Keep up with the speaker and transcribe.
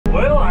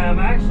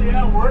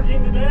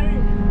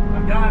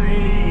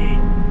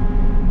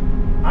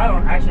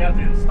have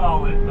to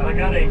install it, but I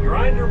got a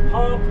grinder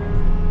pump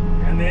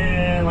and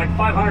then like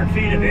 500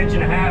 feet of 1.5 inch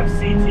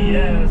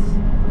CTS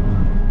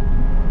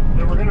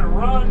that we're gonna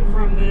run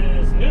from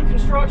this new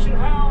construction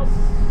house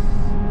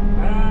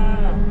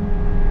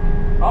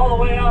all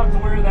the way out to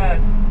where that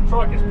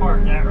truck is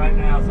parked at right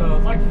now. So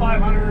it's like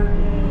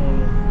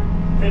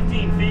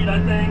 515 feet, I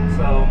think.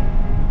 So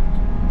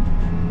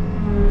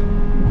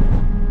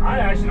I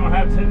actually don't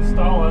have to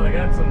install it. I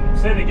got some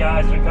city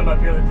guys that come up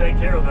here that take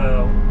care of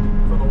the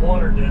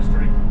water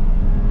district.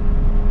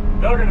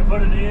 They're gonna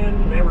put it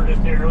in. They were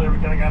just here earlier. We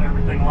kind of got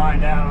everything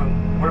lined out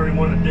on where we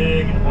want to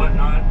dig and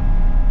whatnot.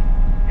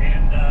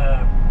 And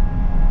I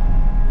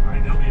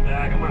think they'll be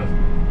back. I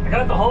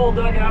got the hole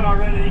dug out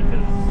already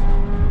because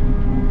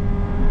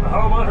the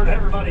homeowner and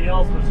everybody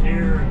else was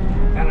here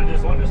and kind of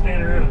just wanted to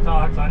stand around and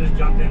talk, so I just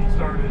jumped in and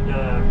started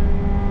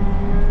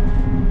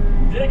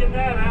digging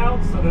that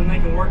out so then they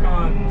can work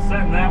on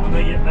setting that when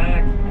they get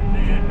back. And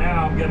then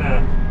now I'm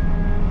gonna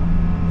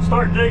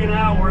start digging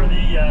out where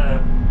the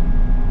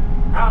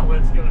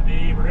outlet's gonna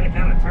be. We're gonna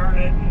kind of turn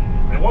it,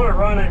 and I want to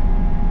run it,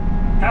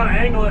 kind of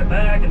angle it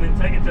back and then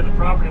take it to the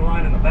property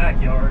line in the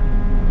backyard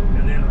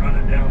and then run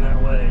it down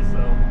that way. So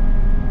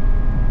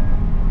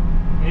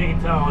you can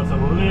tell it's a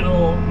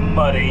little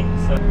muddy.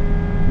 So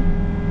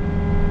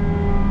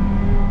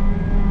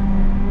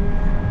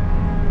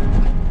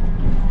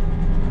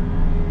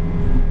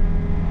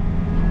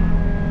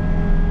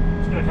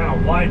just gonna kind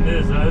of widen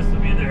this. This will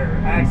be their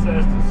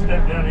access to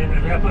step down in there.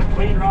 They're gonna put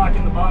clean rock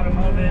in the bottom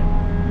of it,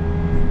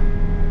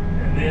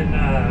 and then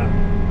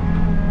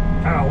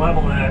kind of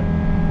level that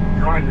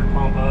grinder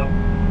pump up.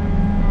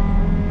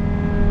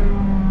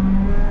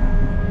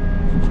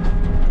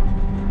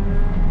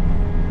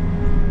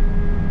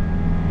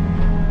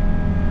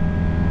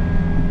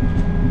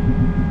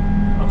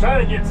 Try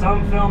to get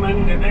some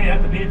filming. It may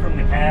have to be from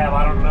the cab.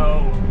 I don't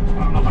know.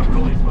 I don't know if I'm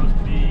really supposed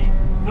to be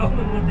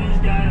filming with these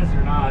guys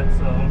or not.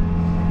 So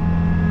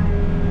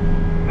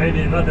maybe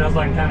if nothing else,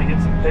 I can kind of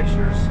get some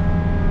pictures.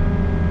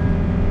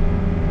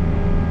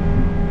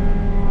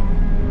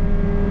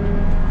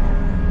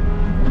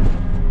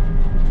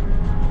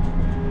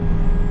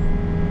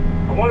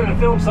 I wanted to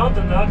film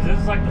something though, because this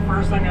is like the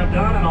first thing I've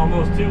done in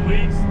almost 2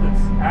 weeks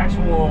that's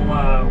actual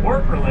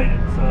work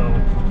related. So.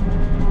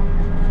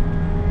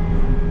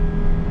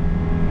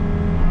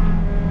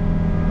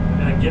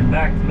 Get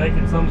back to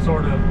making some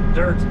sort of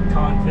dirt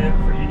content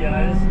for you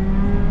guys.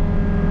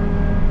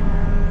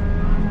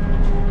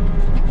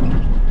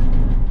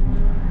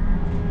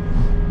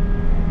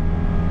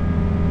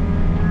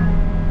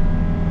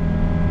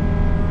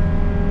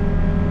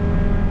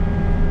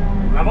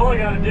 I've only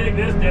got to dig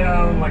this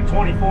down like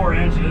 24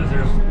 inches.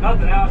 There's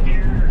nothing out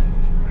here.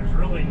 There's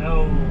really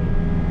no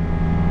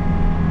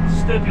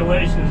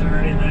stipulations or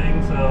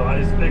anything, so I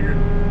just figured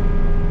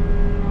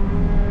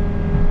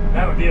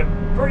that would be a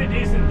pretty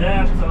decent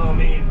depth. So I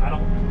mean, I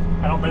don't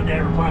think they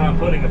ever plan on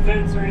putting a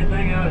fence or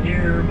anything out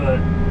here, but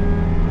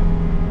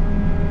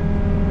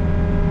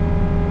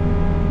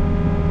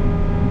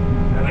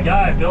and the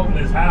guy building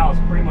this house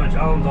pretty much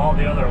owns all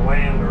the other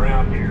land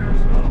around here,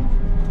 so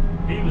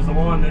he was the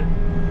one that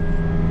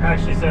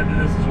actually said that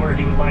this is where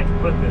he would like to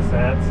put this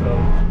at. So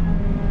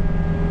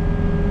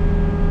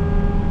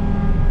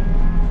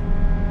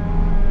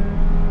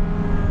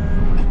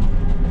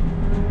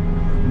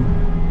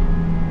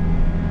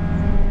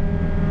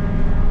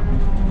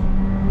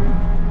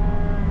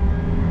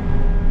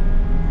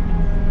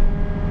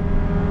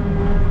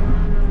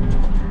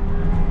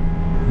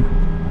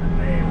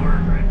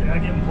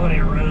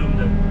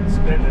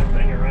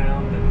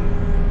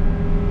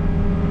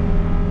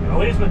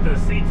with the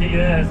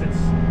CTS,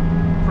 it's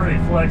pretty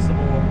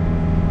flexible.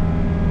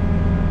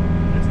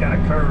 It's got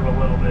to curve a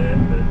little bit,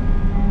 but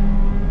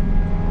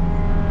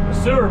the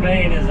sewer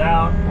main is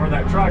out where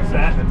that truck's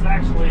at. It's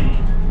actually,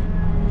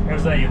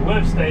 there's a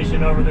lift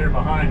station over there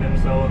behind him,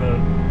 so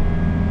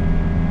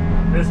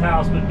this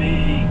house would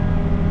be,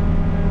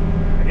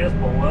 I guess,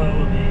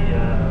 below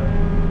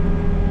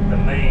the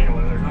main,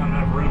 where there's not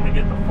enough room to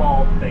get the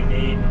fault they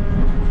need.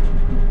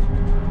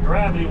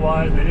 Gravity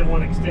wise, they didn't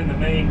want to extend the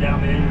main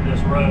down the end of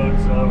this road,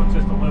 so it's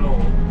just a little,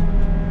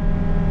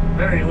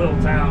 very little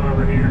town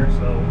over here.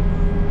 So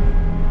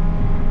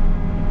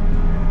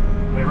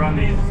they run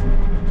these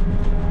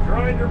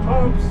grinder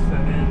pumps,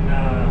 and then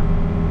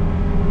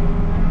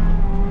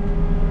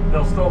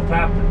they'll still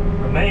tap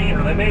the main,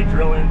 or they may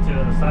drill into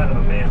the side of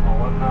a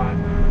manhole. I'm not.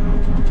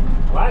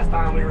 Last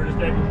time we were just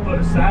able to put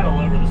a saddle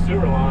over the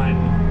sewer line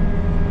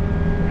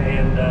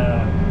and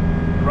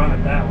run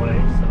it that way.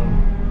 So.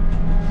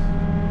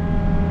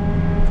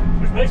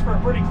 Makes for a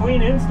pretty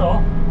clean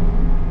install.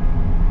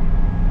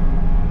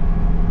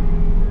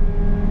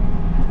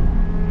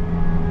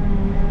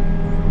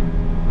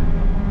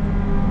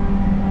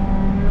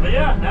 But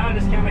yeah, now I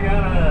just kind of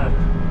gotta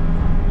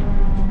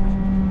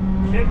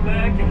kick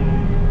back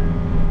and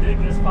dig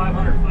this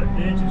 500-foot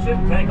ditch. It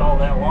shouldn't take all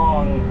that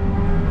long.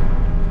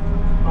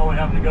 Only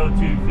having to go 2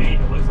 feet.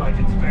 It looks like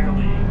it's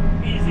fairly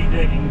easy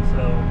digging,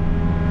 so.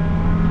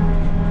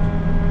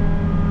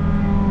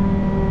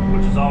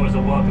 Which is always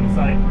a welcome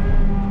sight.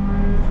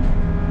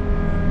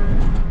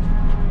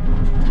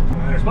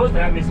 They're supposed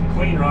to have me some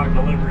clean rock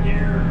delivered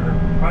here,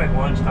 probably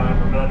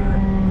lunchtime or better.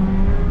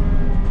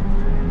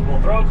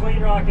 We'll throw clean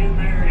rock in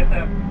there, get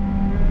that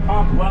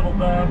pump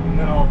leveled up, and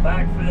then I'll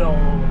backfill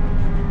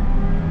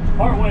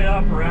partway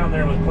up around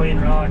there with clean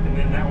rock, and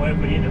then that way if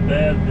we need to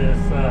bed this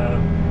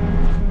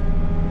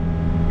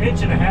 1.5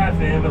 inch in,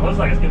 but it looks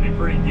like it's going to be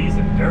pretty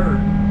decent dirt,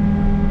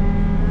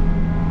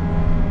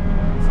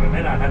 so we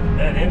may not have to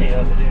bed any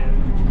of it in.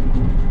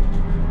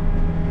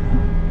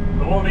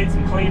 But we'll need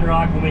some clean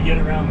rock when we get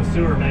around the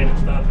sewer main and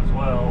stuff as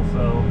well.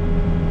 So,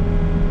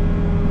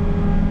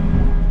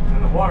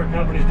 and the water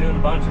company's doing a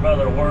bunch of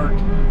other work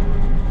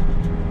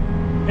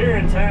here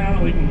in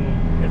town. We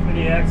can, if we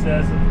need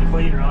access to the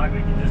clean rock, we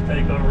can just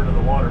take over to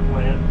the water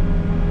plant.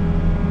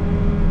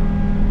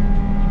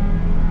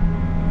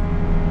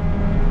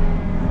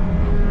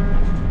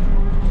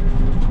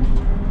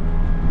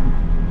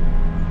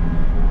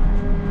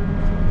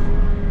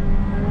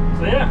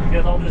 So yeah, I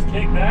guess I'll just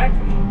kick back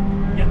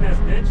and get this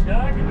ditch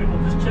dug, and we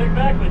will just check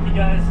back with you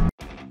guys.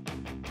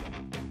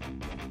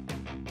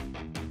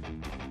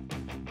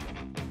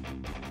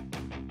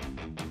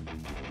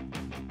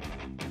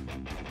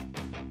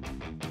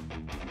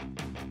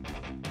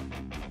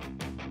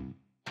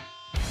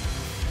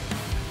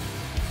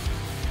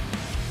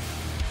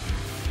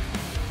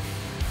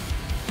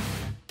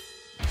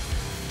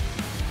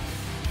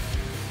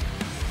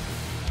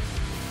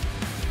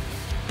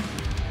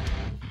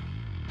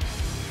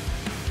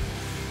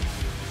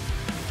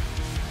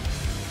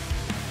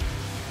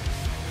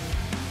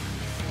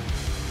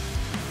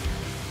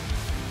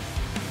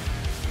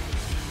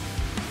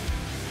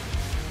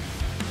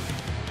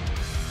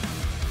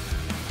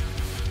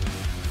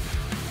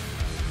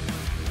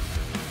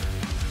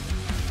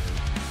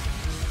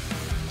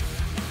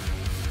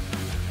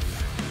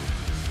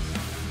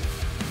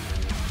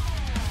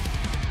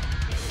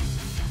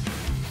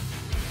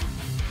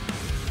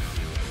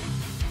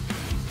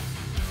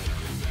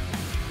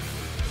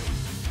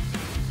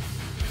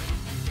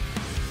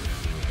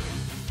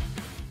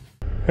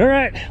 All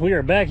right, we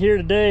are back here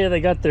today. They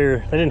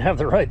didn't have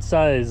the right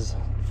size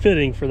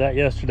fitting for that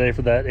yesterday,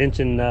 for that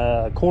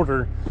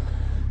 1.25 inch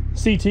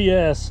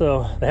CTS.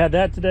 So they had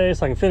that today,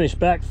 so I can finish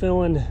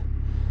backfilling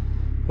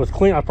with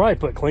clean. I'll probably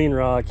put clean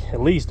rock at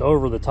least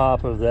over the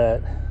top of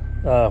that,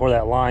 where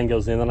that line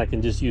goes in. Then I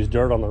can just use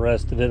dirt on the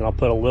rest of it, and I'll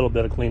put a little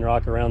bit of clean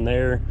rock around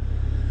there.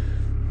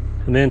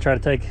 And then try to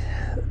take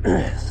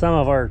some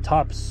of our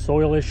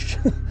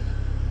topsoilish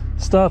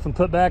stuff and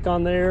put back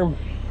on there.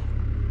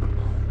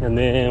 And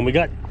then we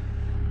got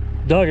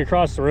dug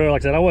across the road.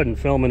 Like I said, I wasn't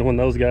filming when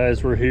those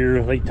guys were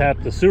here. They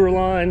tapped the sewer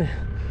line,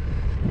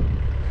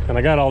 and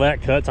I got all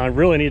that cut. So I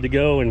really need to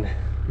go and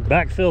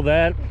backfill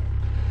that,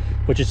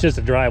 which is just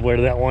a driveway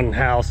to that one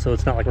house, so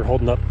it's not like we're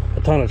holding up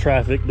a ton of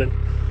traffic. But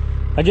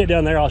I get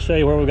down there, I'll show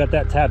you where we got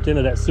that tapped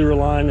into that sewer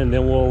line, and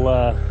then we'll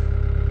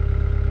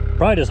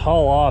probably just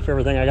haul off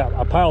everything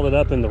I piled it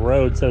up in the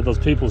road, so those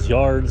people's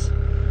yards.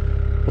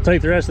 We'll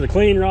take the rest of the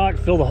clean rock,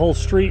 fill the whole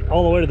street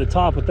all the way to the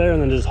top with there,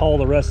 and then just haul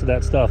the rest of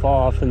that stuff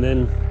off, and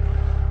then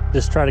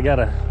just try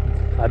to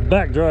I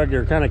back drug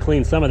or kind of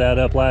cleaned some of that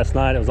up last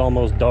night. It was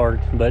almost dark,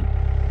 but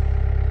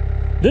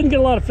didn't get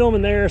a lot of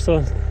filming there,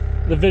 so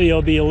the video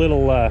will be a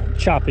little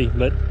choppy,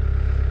 but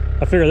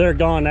I figure they're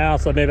gone now,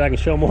 so maybe I can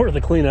show more of the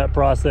cleanup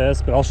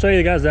process. But I'll show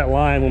you guys that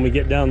line when we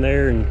get down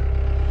there and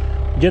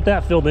get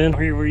that filled in.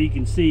 Here where you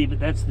can see, but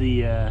that's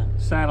the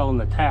saddle and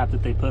the tap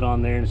that they put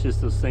on there, and it's just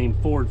those same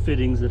Ford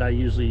fittings that I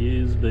usually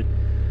use. But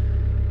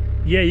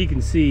yeah, you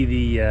can see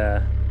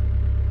the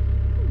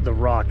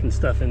rock and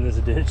stuff in this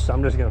ditch, so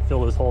I'm just going to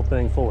fill this whole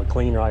thing full of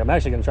clean rock. I'm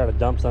actually going to try to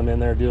dump some in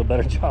there, do a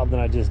better job than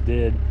I just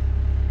did,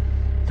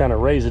 kind of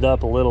raise it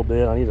up a little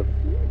bit. I need to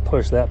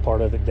push that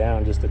part of it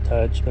down just a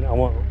touch, but I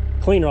want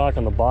clean rock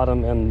on the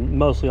bottom and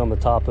mostly on the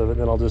top of it.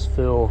 Then I'll just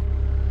fill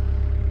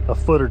a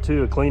foot or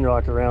two of clean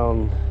rock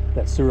around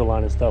that sewer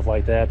line and stuff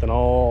like that. Then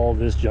all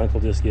this junk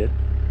will just get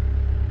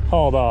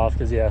hauled off,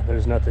 because yeah,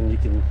 there's nothing you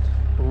can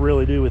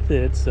really do with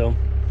it. So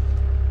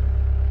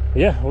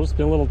yeah, we'll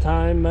spend a little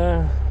time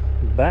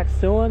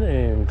backfilling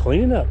and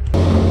cleaning up.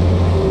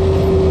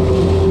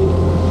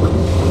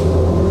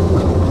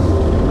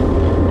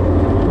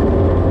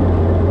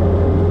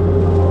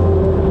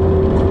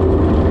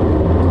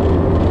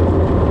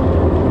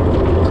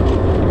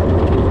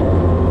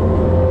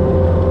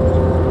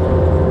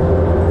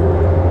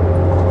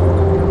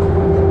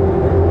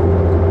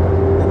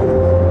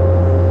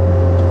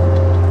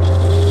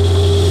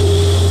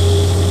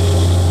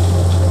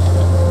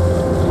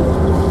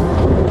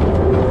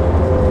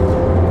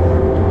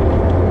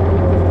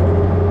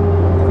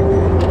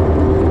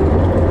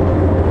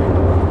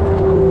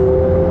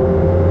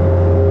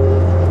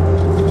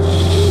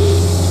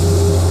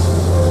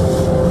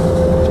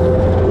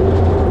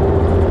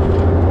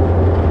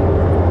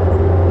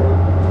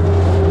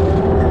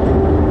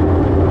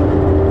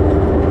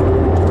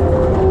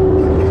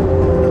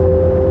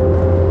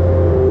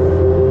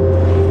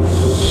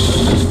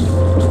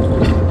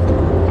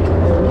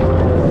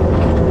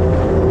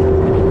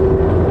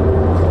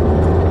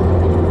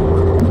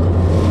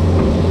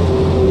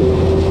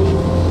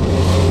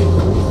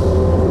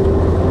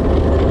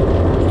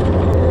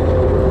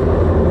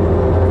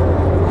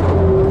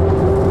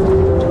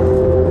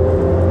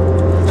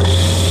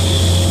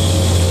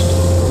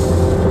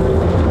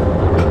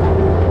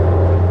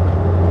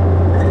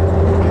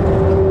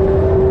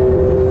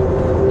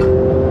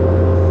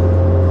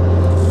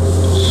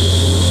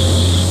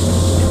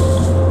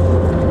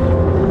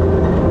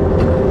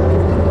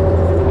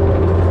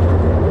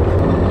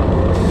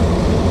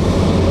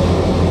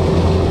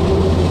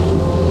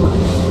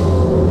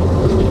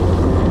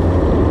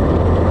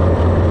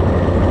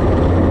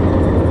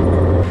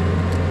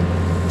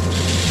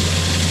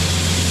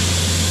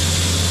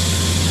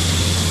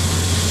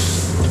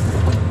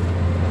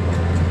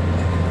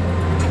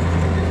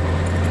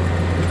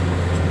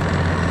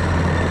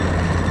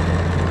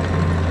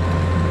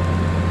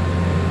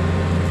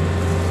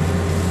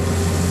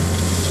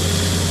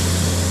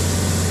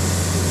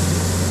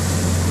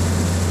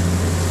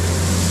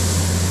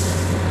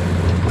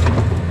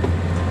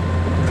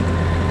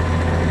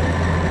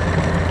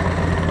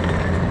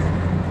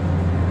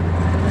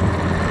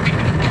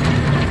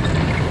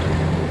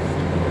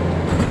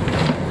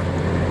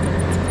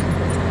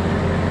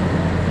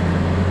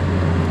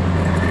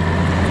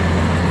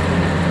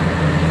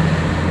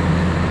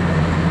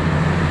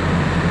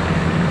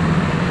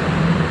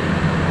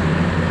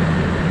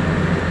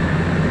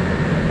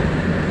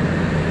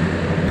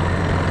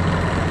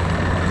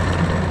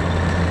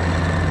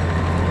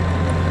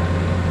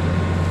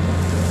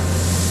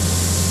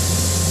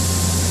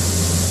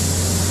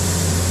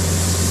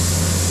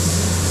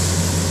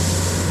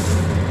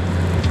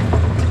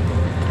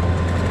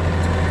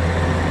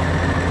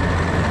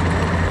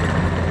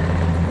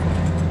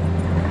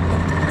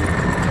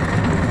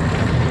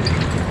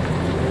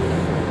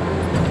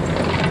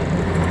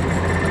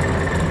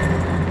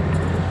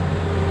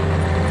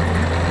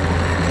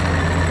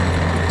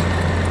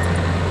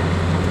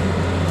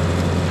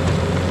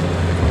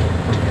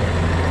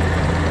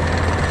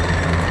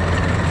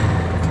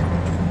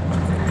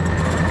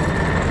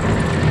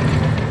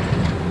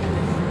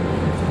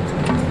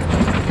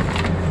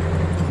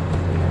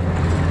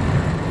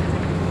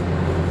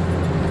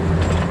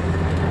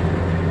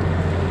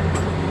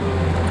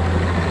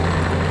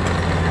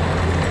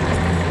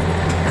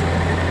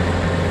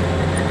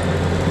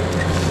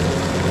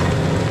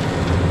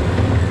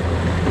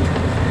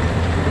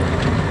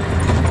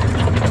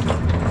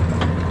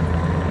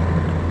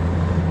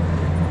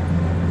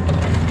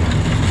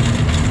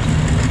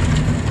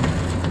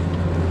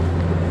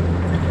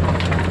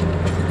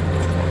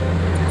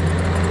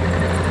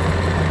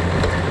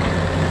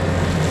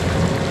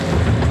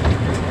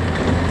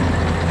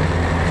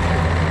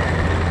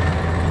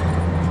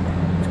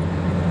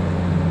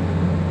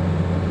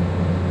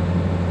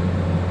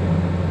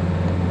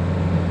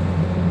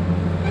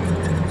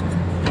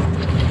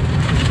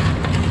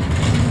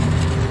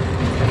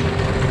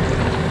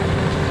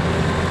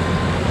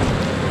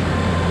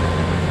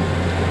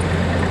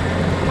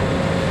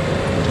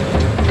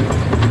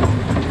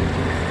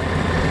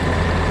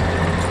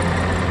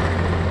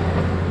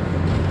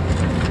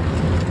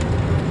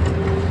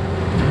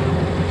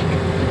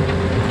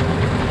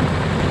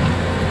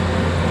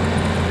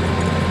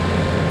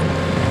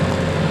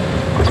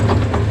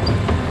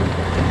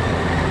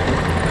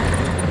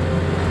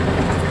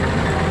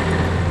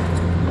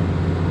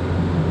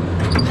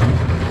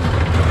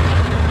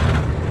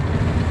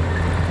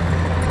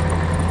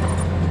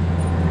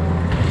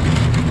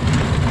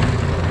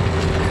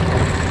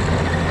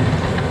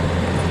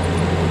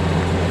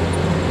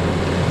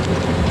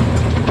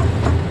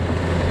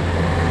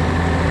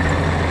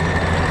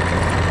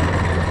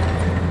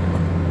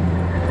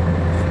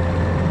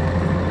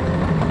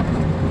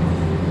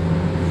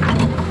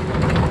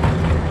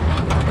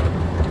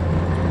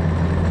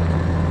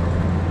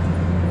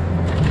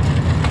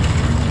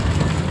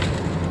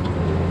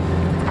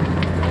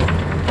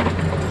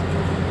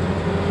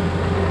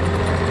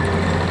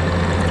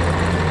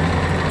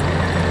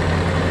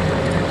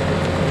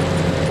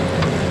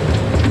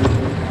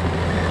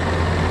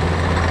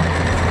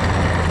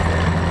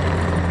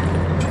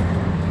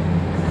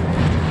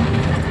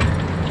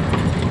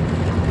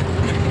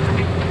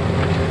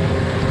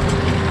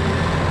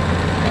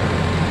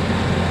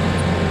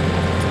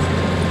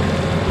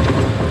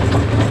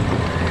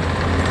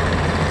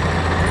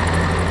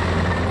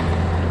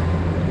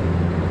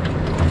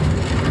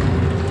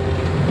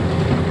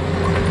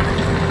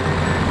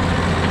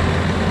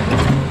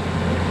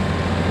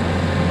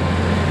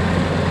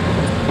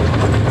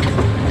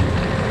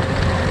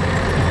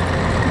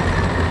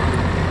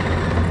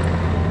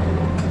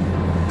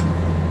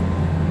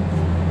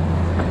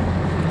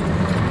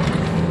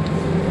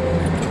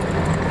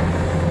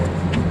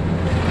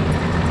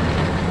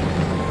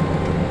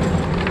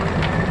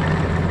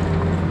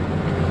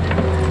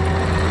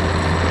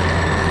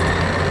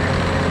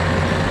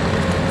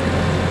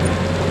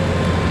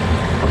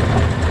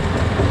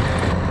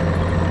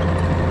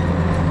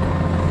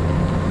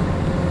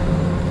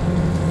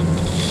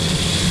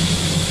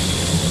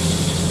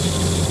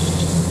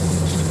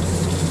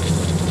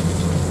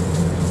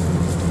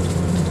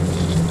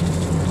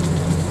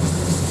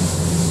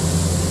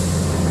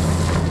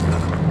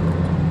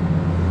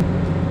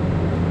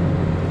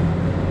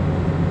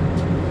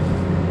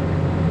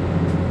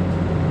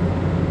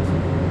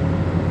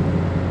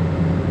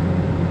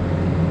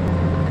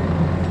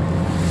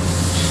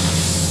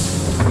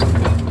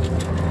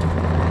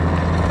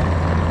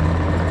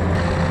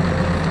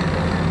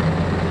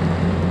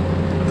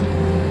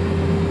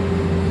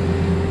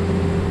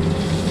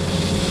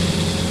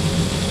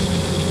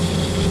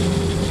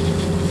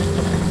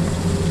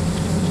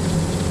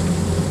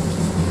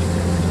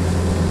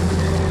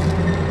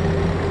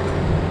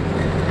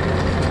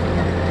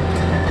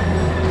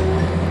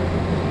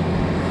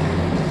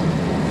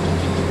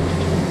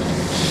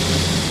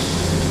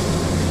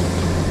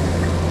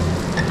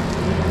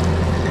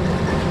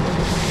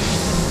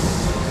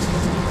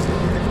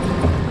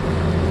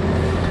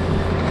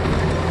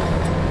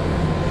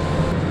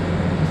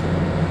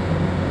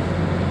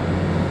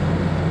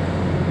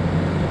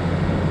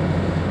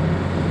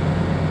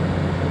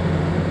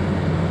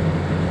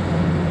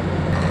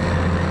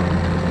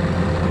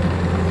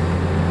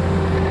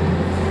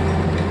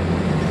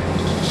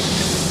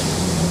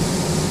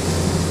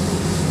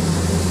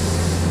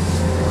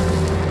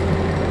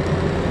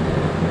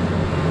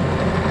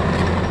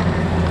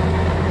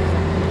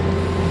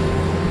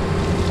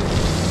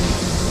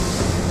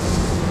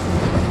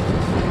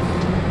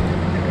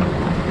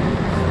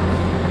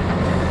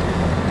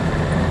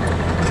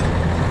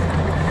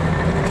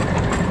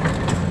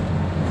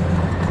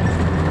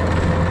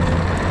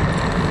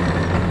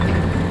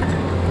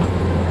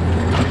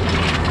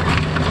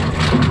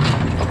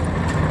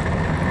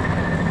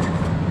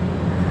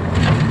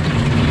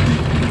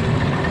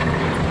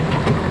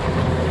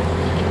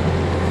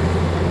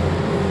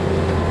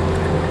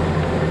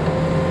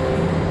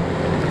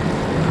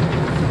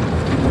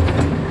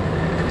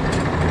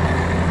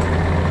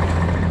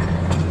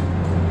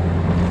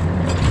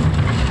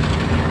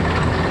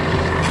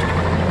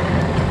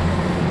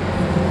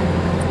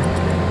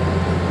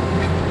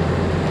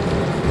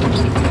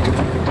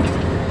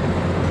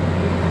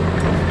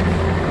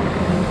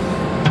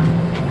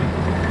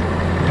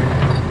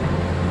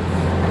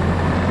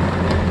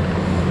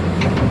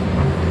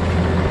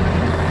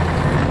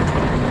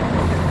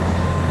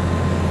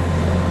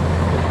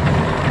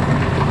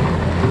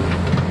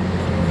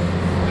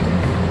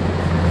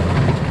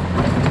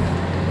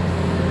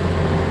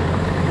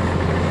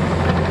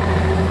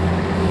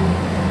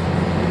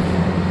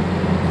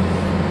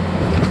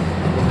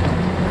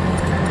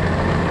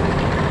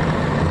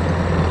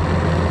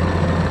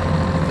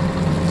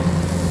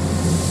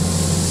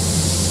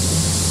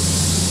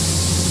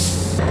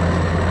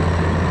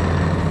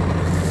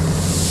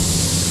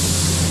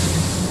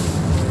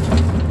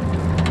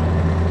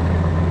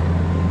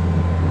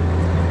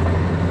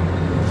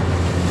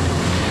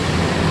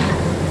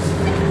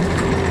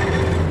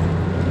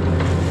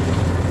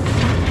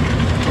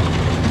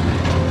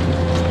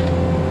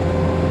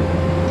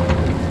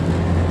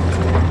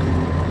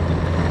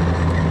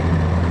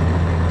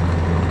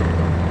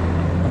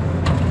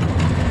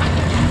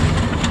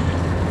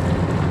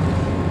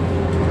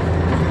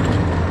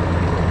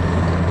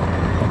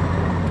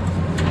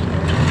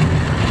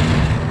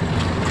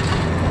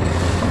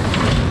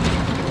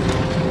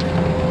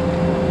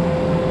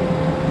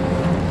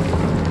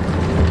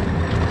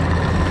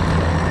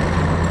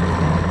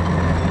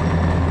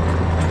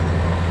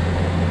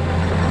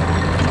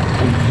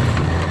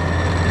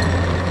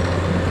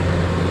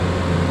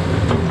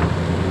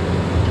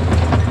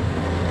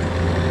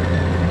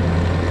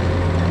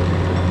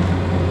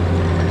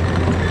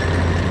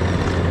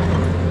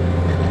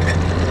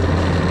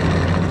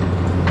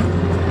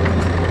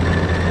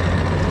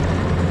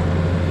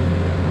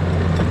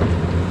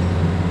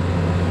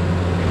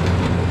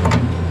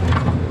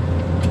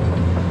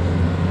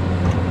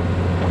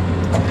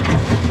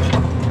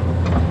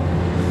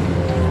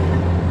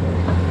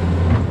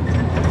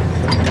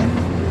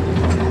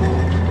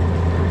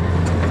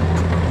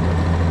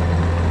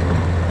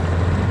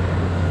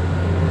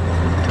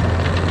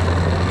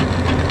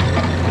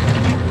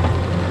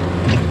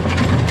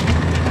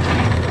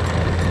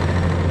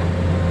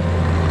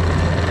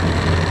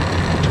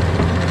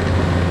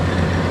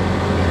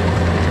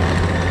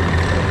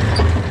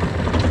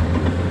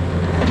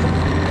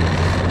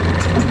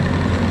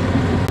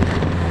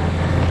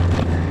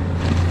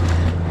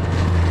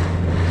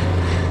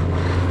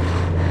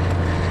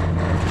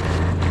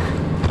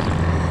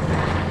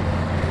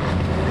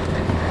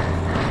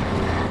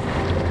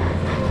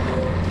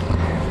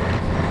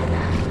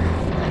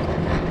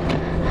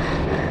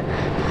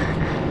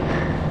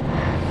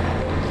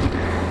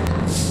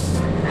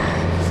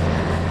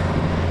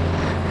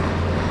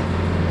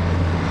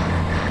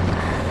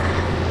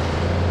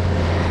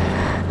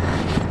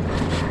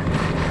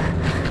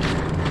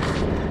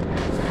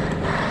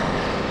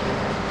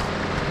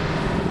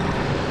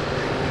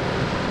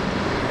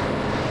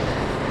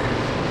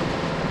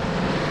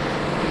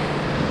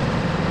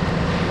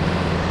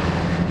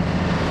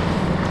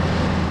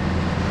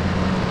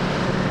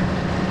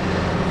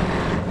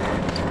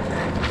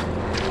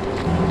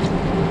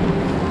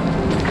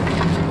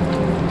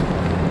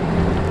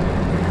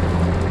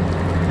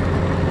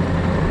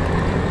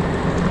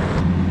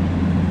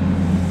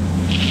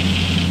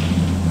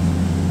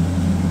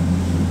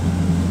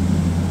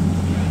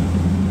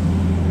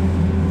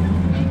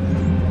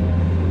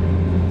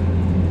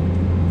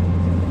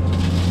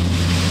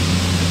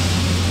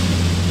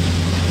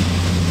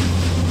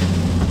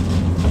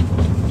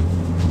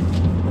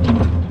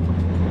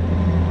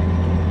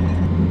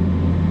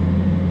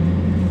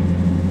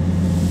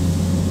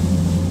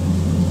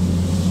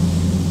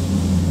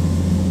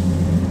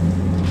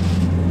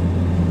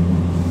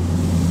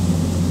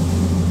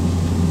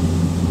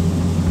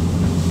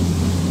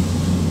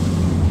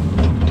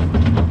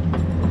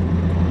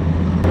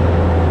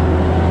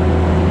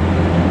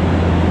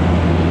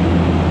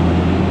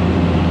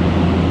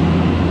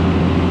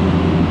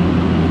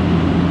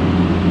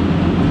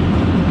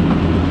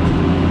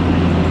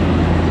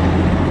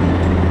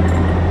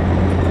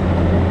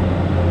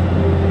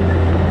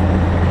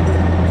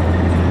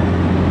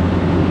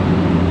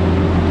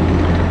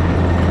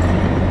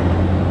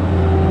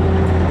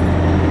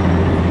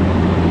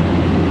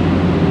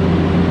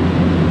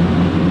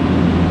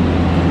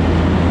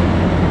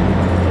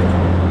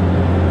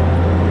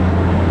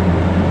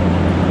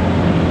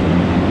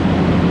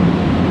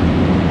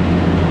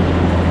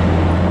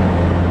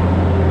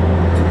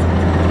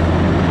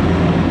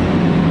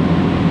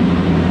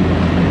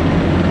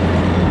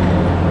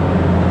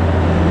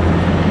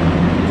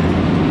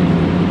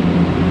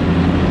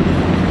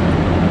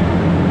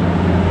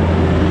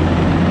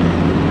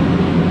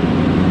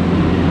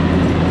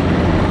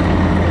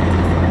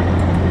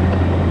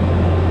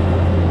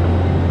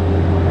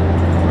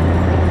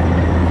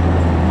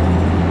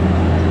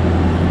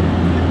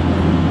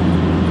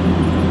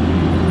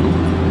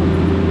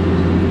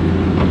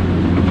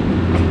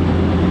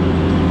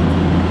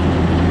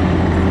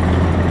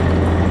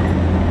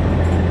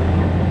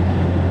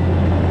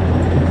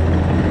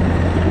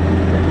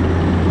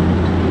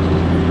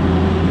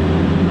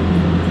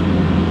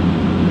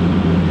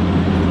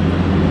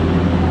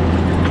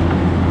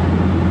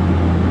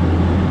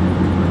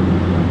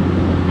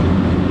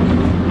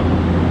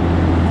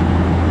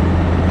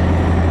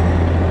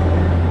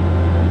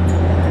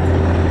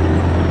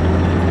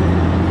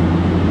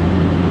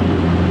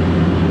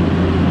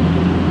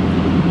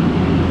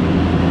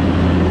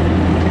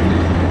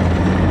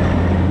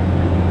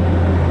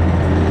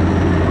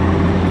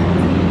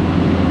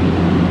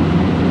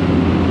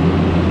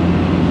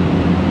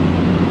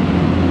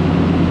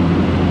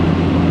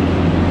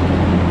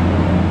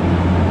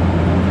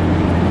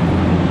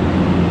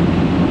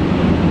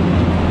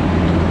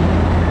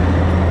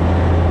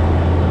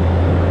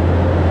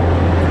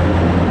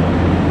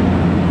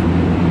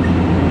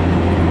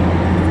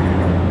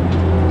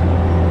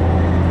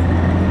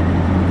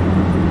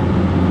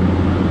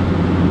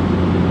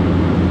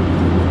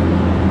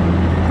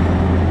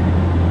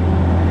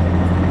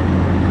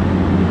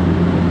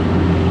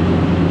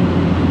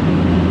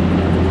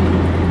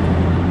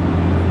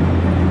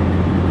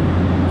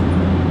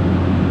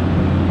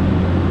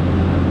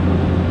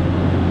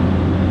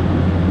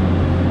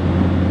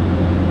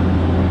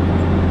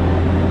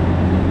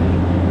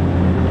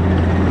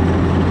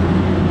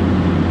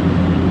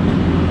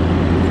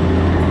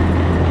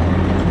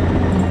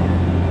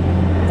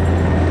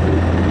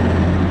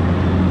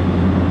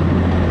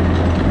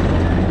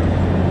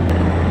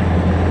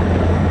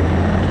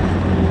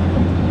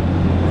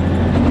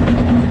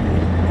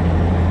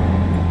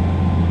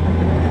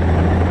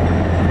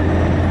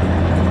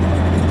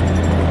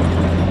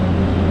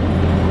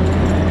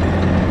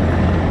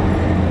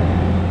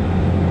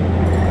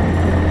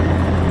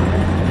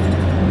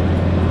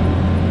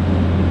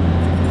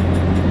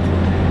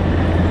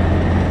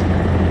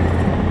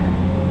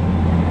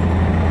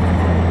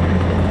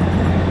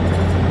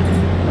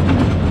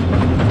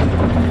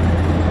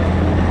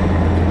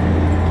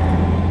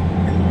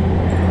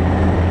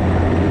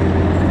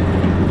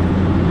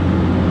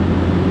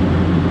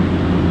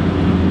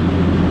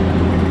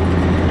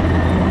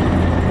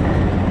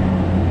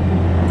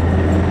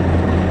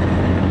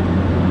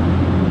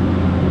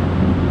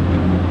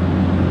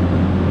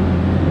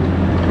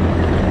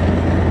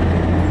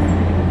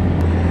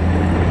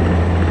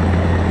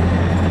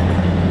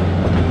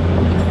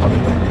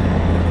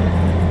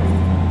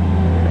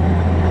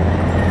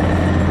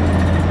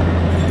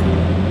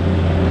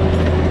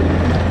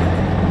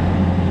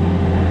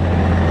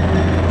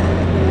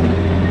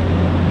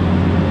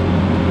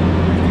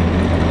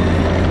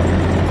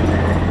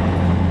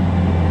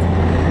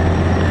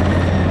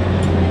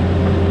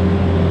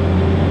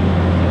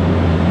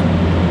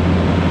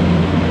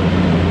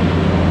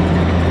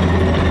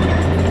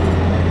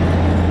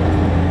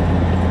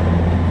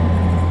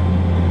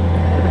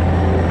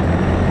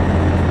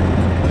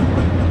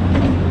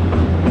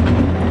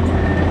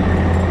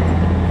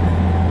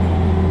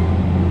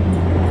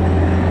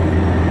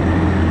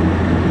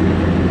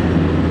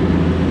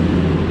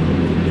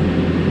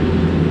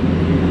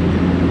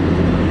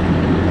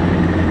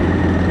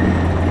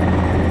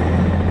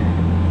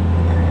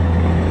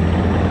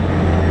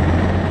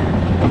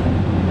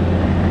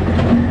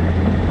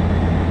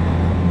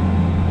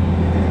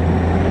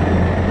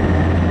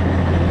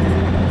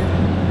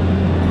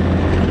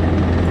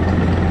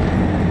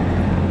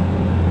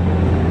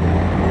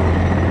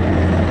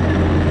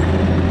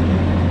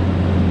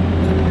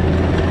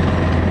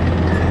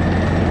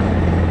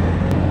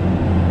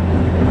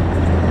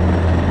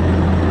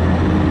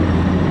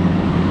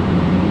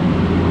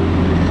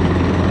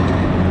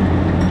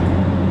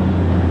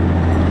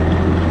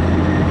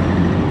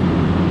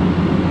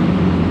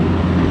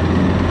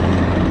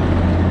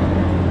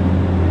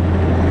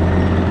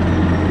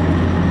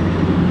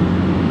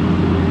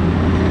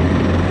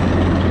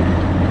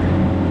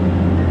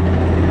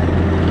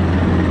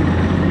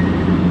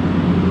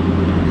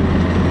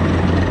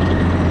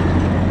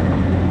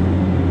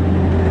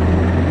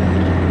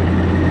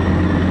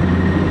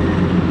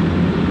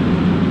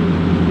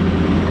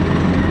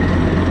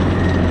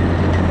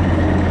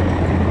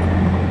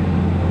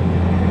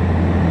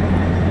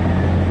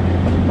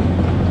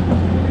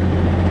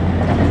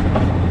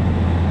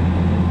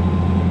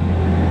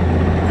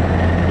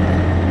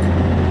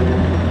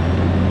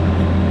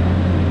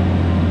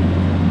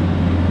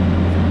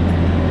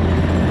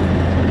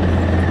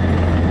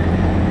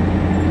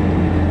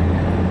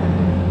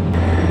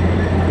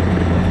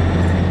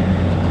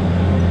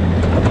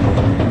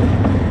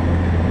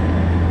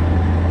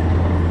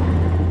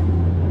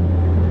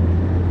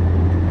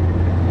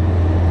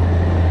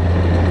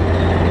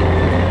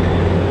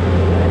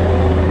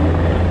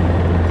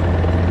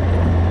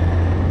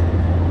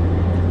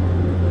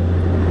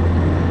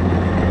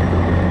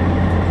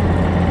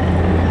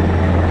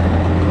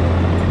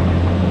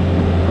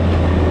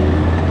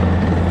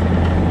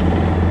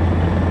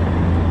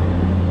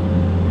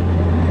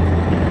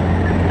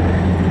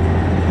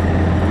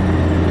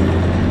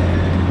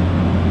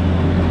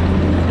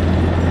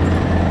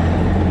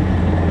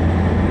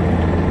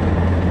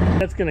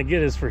 to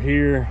get is for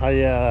here.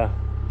 I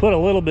put a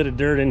little bit of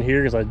dirt in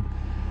here because I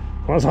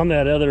was on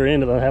that other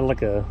end and I had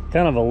like a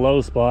kind of a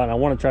low spot, and I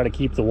want to try to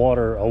keep the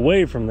water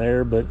away from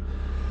there, but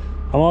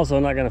I'm also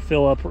not going to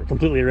fill up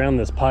completely around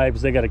this pipe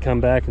because they got to come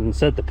back and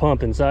set the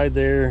pump inside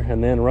there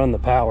and then run the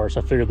power.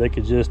 So I figured they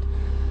could just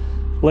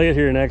lay it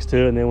here next to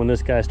it, and then when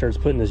this guy starts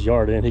putting his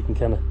yard in, he can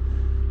kind of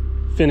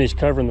finish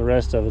covering the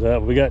rest of it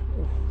up. We got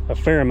a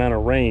fair amount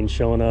of rain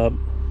showing up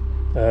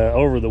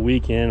over the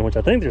weekend, which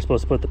I think they're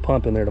supposed to put the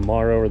pump in there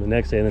tomorrow or the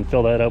next day and then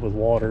fill that up with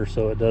water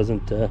so it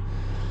doesn't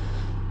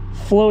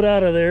float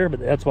out of there.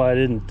 But that's why I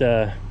didn't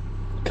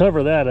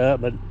cover that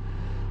up. But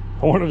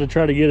I wanted to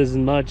try to get as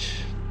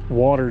much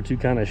water to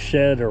kind of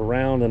shed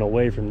around and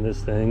away from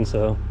this thing.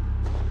 So,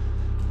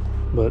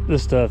 but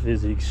this stuff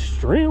is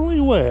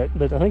extremely wet,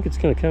 but I think it's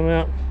going to come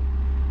out,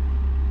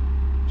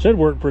 should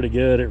work pretty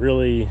good. It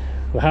really,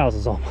 the house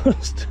is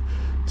almost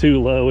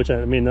too low, which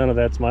I mean, none of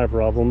that's my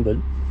problem, but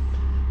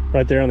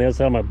right there on the other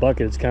side of my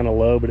bucket it's kind of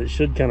low, but it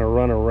should kind of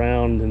run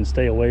around and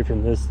stay away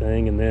from this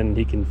thing, and then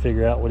he can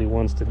figure out what he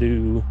wants to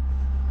do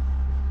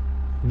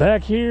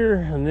back here.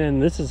 And then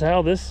this is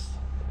how this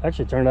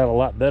actually turned out a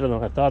lot better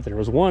than I thought. There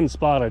was one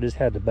spot I just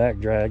had to back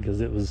drag because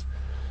it was,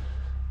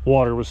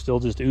 water was still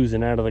just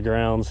oozing out of the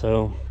ground,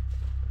 so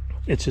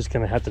it's just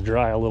gonna have to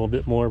dry a little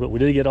bit more. But we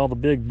did get all the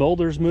big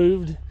boulders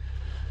moved,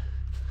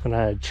 and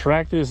I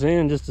tracked this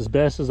in just as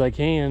best as I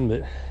can.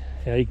 But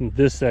yeah, you can,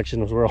 this section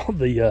was where all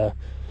the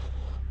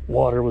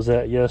water was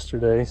at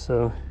yesterday,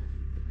 so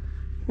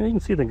yeah, you can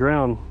see the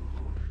ground,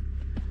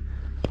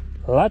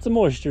 lots of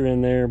moisture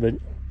in there. But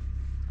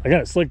I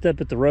got it slicked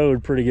up at the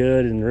road pretty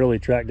good and really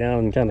tracked down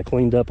and kind of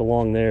cleaned up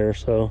along there,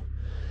 so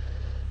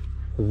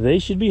they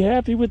should be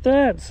happy with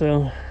that.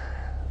 So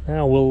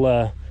now we'll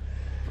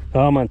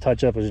I'm gonna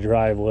touch up his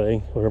driveway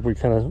where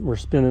we're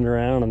spinning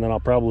around, and then I'll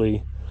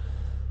probably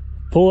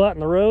pull out in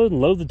the road and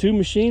load the two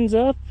machines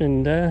up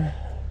and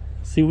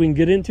see what we can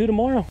get into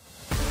tomorrow.